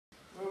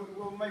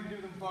maybe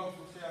do them both,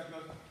 we'll see how it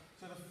goes.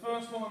 So the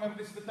first one, remember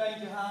this is the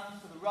danger hand,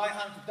 so the right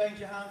hand is the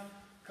danger hand,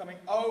 coming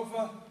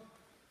over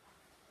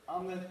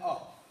and then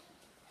up.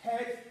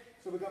 Head,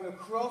 so we're going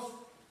across,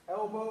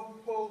 elbow,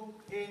 pull,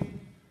 in,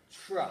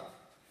 trap.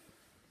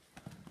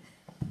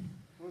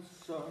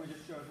 So let me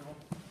just show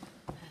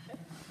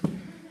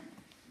everyone.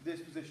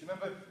 This position.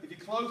 Remember, if you're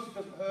close, it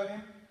doesn't hurt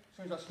him. As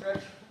soon as I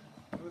stretch,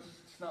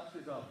 just snaps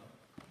his arm.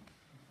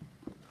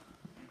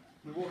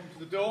 We walk him to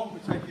the door, we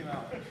take him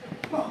out. Knee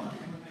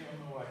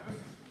on the way.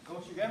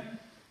 Watch again.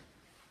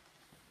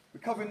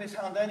 We're covering this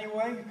hand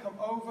anyway. You come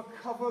over,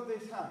 cover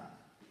this hand.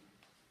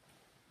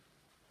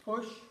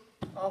 Push,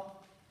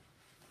 up,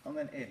 and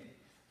then in.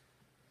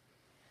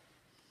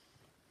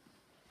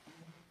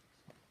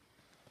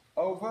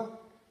 Over,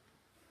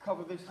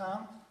 cover this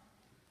hand,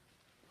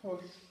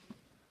 push,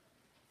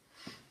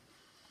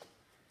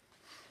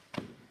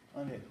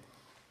 and in.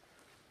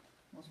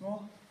 Once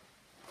more.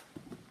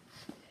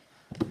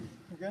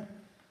 Again.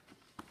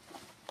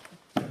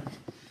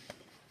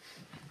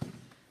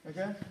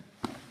 Again.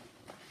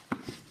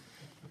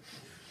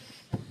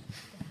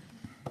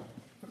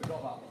 We got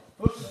that one.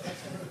 Push.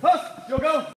 Push. You'll go.